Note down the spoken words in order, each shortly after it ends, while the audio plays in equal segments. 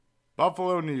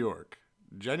Buffalo, New York,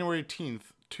 January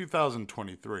 18th,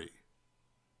 2023.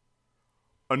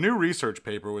 A new research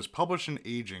paper was published in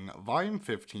Aging, Volume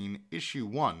 15, Issue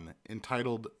 1,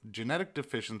 entitled Genetic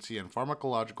Deficiency and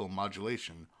Pharmacological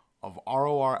Modulation of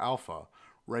ROR Alpha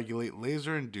Regulate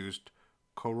Laser-Induced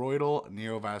Choroidal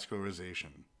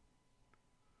Neovascularization.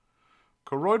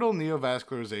 Choroidal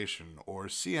neovascularization, or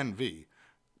CNV,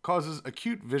 causes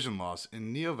acute vision loss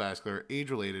in neovascular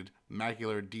age-related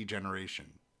macular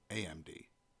degeneration, AMD.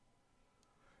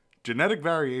 Genetic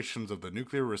variations of the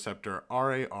nuclear receptor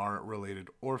RAR-related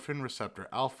orphan receptor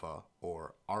alpha,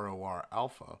 or ROR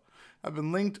alpha, have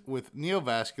been linked with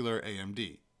neovascular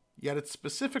AMD, yet its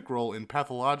specific role in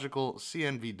pathological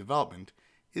CNV development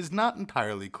is not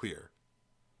entirely clear.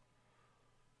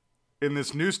 In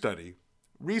this new study,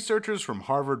 researchers from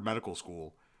Harvard Medical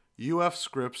School, UF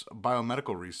Scripps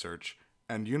Biomedical Research,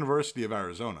 and University of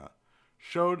Arizona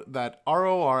showed that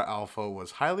ROR alpha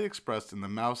was highly expressed in the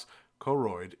mouse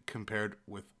choroid compared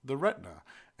with the retina,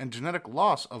 and genetic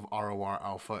loss of ROR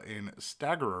alpha in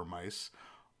staggerer mice,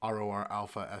 ROR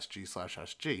alpha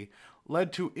SG/SG,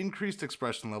 led to increased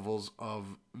expression levels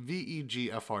of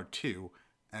VEGFR2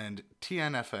 and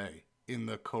TNFA in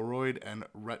the choroid and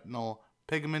retinal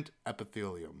pigment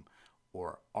epithelium,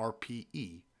 or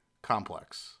RPE,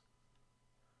 complex.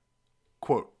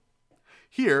 Quote,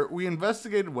 "Here, we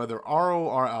investigated whether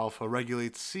ROR alpha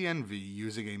regulates CNV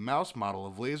using a mouse model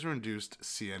of laser-induced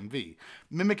CNV,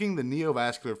 mimicking the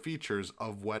neovascular features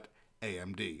of wet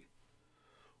AMD.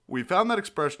 We found that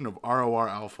expression of ROR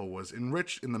alpha was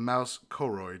enriched in the mouse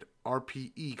choroid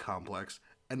RPE complex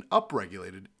and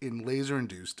upregulated in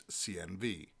laser-induced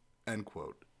CNV." End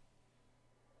quote.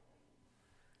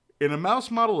 In a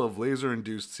mouse model of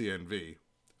laser-induced CNV,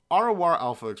 ROR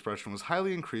alpha expression was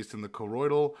highly increased in the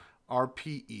choroidal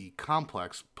RPE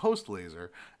complex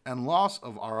post-laser, and loss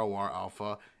of ROR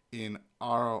alpha in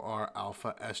ROR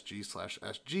alpha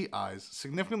SG/SG eyes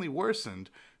significantly worsened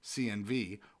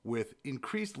CNV with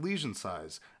increased lesion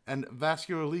size and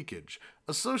vascular leakage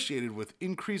associated with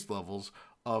increased levels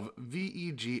of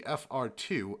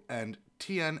VEGFR2 and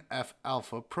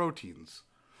TNF-alpha proteins.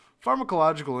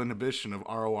 Pharmacological inhibition of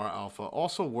ROR alpha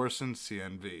also worsened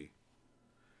CNV.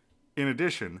 In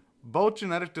addition, both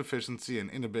genetic deficiency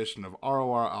and inhibition of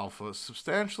ROR alpha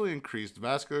substantially increased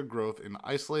vascular growth in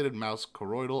isolated mouse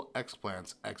choroidal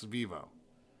explants ex vivo.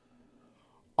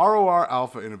 ROR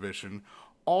alpha inhibition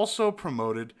also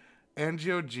promoted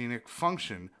angiogenic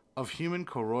function of human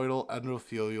choroidal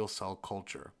endothelial cell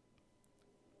culture.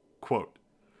 Quote,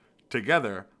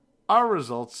 "Together, our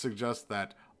results suggest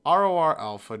that ROR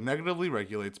alpha negatively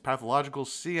regulates pathological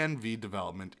CNV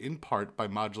development in part by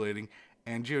modulating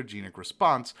angiogenic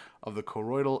response of the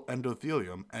choroidal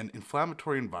endothelium and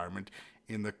inflammatory environment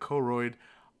in the choroid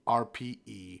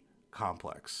RPE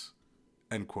complex."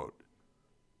 End quote.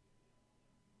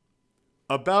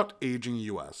 About Aging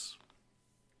US.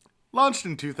 Launched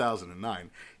in 2009,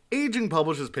 Aging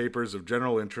publishes papers of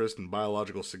general interest and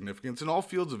biological significance in all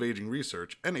fields of aging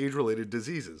research and age-related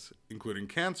diseases, including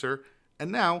cancer,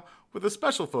 and now with a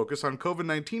special focus on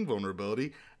COVID-19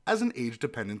 vulnerability as an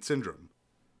age-dependent syndrome.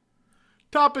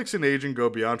 Topics in aging go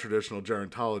beyond traditional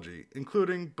gerontology,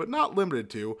 including, but not limited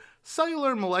to,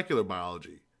 cellular and molecular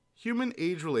biology, human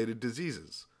age-related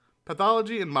diseases,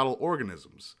 pathology and model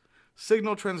organisms,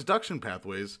 signal transduction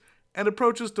pathways, and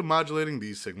approaches to modulating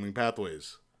these signaling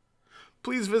pathways.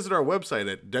 Please visit our website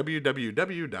at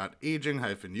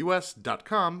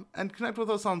www.aging-us.com and connect with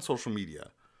us on social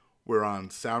media. We're on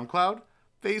SoundCloud,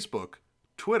 Facebook,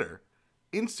 Twitter,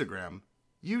 Instagram,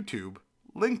 YouTube,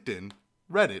 LinkedIn,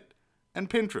 Reddit, and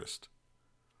Pinterest.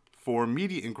 For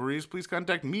media inquiries, please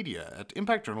contact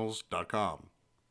media@impactjournals.com.